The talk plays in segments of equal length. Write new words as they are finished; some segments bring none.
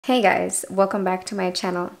Hey guys, welcome back to my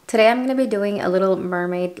channel. Today I'm going to be doing a little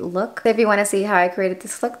mermaid look. If you want to see how I created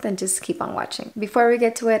this look, then just keep on watching. Before we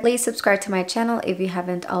get to it, please subscribe to my channel if you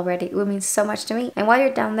haven't already. It would mean so much to me. And while you're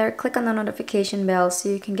down there, click on the notification bell so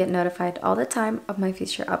you can get notified all the time of my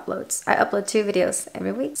future uploads. I upload 2 videos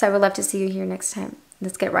every week, so I would love to see you here next time.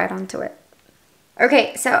 Let's get right on to it.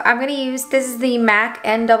 Okay, so I'm going to use, this is the MAC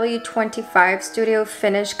NW25 Studio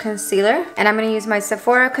Finish Concealer. And I'm going to use my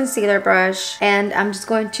Sephora concealer brush. And I'm just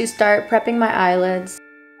going to start prepping my eyelids.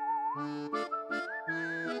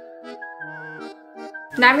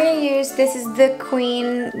 Now I'm going to use, this is the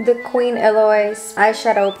Queen Eloise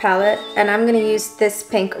eyeshadow palette. And I'm going to use this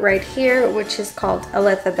pink right here, which is called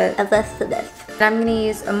Elizabeth. And I'm going to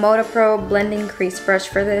use a Mojito blending crease brush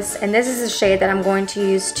for this. And this is a shade that I'm going to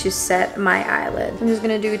use to set my eyelid. I'm just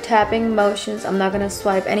going to do tapping motions. I'm not going to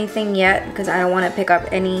swipe anything yet because I don't want to pick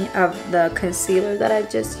up any of the concealer that I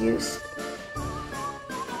just used.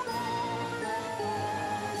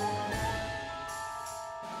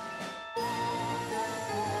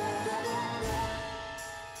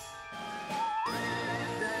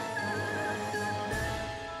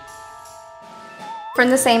 From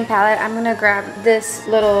the same palette, I'm going to grab this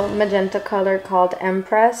little magenta color called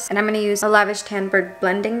Empress. And I'm going to use a Lavish Tan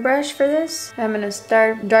blending brush for this. I'm going to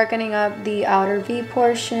start darkening up the outer V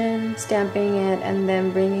portion, stamping it, and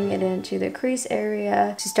then bringing it into the crease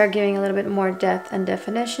area to start giving a little bit more depth and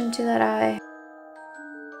definition to that eye.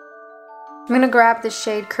 I'm going to grab the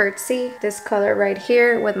shade Curtsy, this color right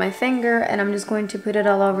here, with my finger, and I'm just going to put it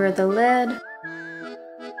all over the lid.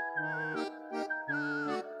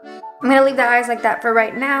 I'm going to leave the eyes like that for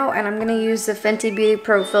right now, and I'm going to use the Fenty Beauty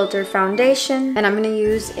Pro Filt'r Foundation, and I'm going to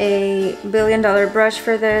use a $1 billion brush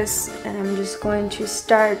for this, and I'm just going to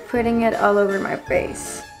start putting it all over my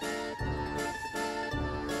face.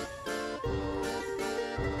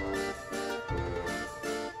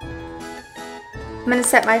 I'm going to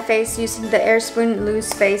set my face using the AirSpun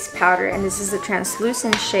Loose Face Powder, and this is a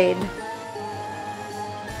translucent shade.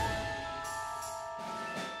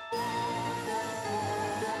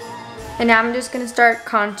 And now I'm just going to start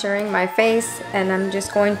contouring my face, and I'm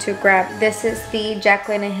just going to grab, this is the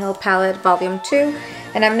Jaclyn Hill palette volume 2,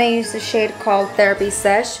 and I'm going to use the shade called Therapy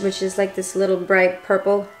Sesh, which is like this little bright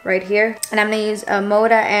purple right here. And I'm going to use a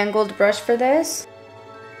Moda angled brush for this.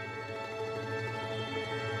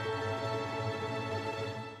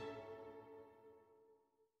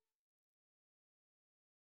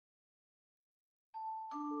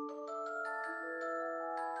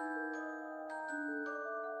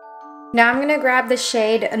 Now I'm going to grab the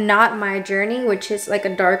shade Not My Journey, which is like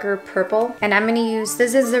a darker purple. And I'm going to use,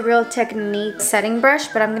 this is the Real Technique setting brush,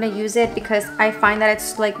 but I'm going to use it because I find that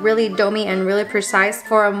it's like really domey and really precise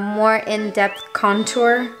for a more in-depth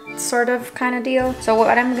contour sort of kind of deal. So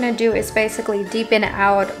what I'm going to do is basically deepen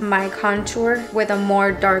out my contour with a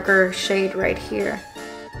more darker shade right here.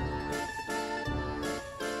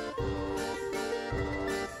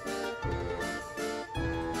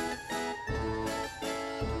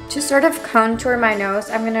 To sort of contour my nose,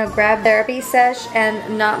 I'm going to grab Therapy Sesh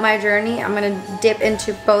and Not My Journey. I'm going to dip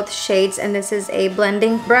into both shades, and this is a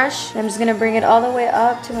blending brush. I'm just going to bring it all the way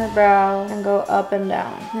up to my brow and go up and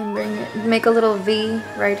down. And bring it, make a little V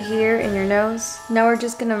right here in your nose. Now we're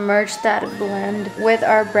just going to merge that blend with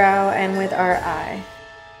our brow and with our eye.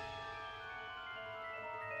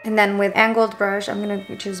 And then with angled brush, I'm going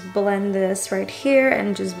to just blend this right here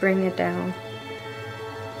and just bring it down.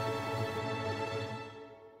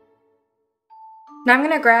 Now I'm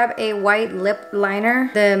going to grab a white lip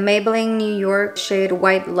liner, the Maybelline New York shade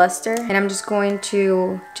White Luster, and I'm just going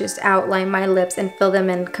to just outline my lips and fill them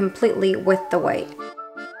in completely with the white.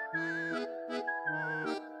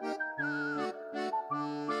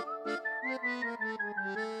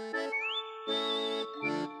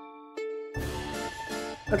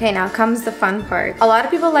 Okay, now comes the fun part. A lot of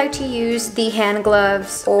people like to use the hand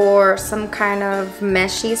gloves or some kind of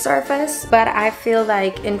meshy surface, but I feel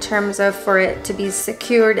like in terms of for it to be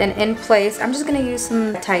secured and in place, I'm just gonna use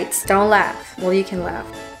some tights. Don't laugh. Well, you can laugh.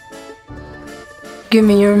 Give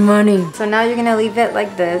me your money. So now you're gonna leave it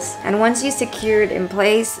like this, and once you secure it in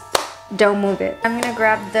place, don't move it. I'm gonna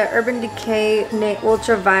grab the Urban Decay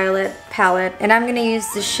Ultraviolet palette, and I'm gonna use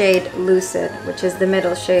the shade Lucid, which is the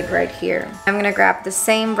middle shade right here. I'm gonna grab the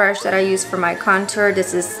same brush that I use for my contour.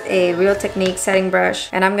 This is a Real Technique setting brush,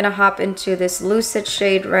 and I'm gonna hop into this Lucid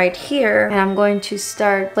shade right here, and I'm going to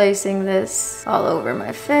start placing this all over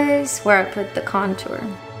my face where I put the contour.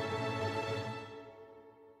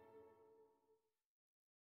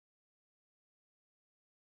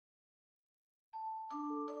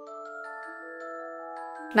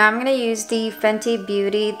 Now I'm going to use the Fenty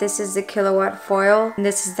Beauty. This is the Kilowatt Foil. And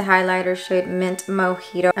this is the highlighter shade Mint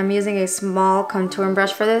Mojito. I'm using a small contour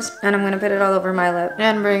brush for this. And I'm going to put it all over my lip.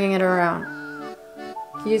 And bringing it around.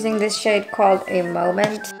 Using this shade called A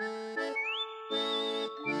Moment.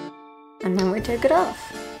 And then we take it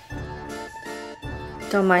off.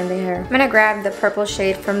 Don't mind the hair. I'm gonna grab the purple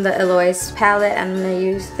shade from the Eloise palette. I'm gonna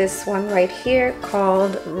use this one right here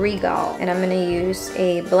called Regal. And I'm gonna use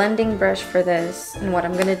a blending brush for this. And what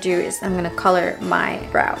I'm gonna do is I'm gonna color my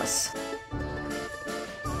brows.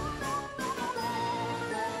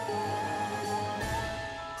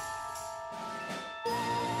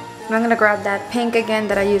 And I'm gonna grab that pink again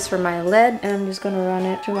that I used for my lid. And I'm just gonna run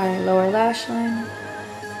it to my lower lash line.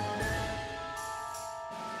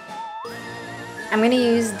 I'm going to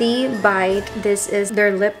use the Bite. This is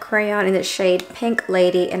their lip crayon in the shade Pink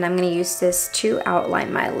Lady, and I'm going to use this to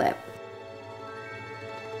outline my lip.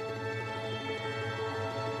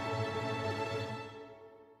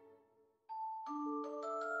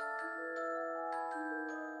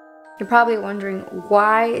 You're probably wondering,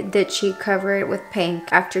 why did she cover it with pink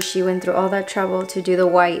after she went through all that trouble to do the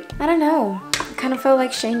white? I don't know. I kind of felt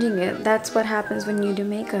like changing it. That's what happens when you do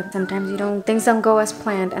makeup. Sometimes things don't go as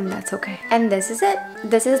planned, and that's okay. And this is it.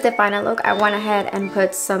 This is the final look. I went ahead and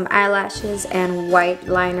put some eyelashes and white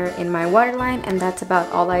liner in my waterline, and that's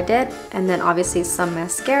about all I did. And then obviously some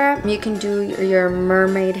mascara. You can do your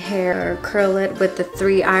mermaid hair or curl it with the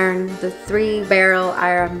 3-barrel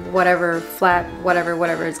iron, whatever, flat,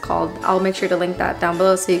 whatever it's called. I'll make sure to link that down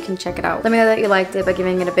below so you can check it out. Let me know that you liked it by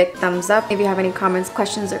giving it a big thumbs up. If you have any comments,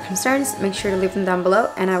 questions, or concerns, make sure to leave them down below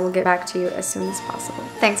and I will get back to you as soon as possible.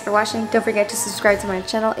 Thanks for watching. Don't forget to subscribe to my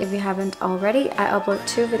channel if you haven't already. I upload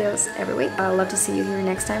 2 videos every week. I'd love to see you here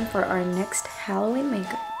next time for our next Halloween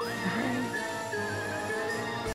makeup. Bye.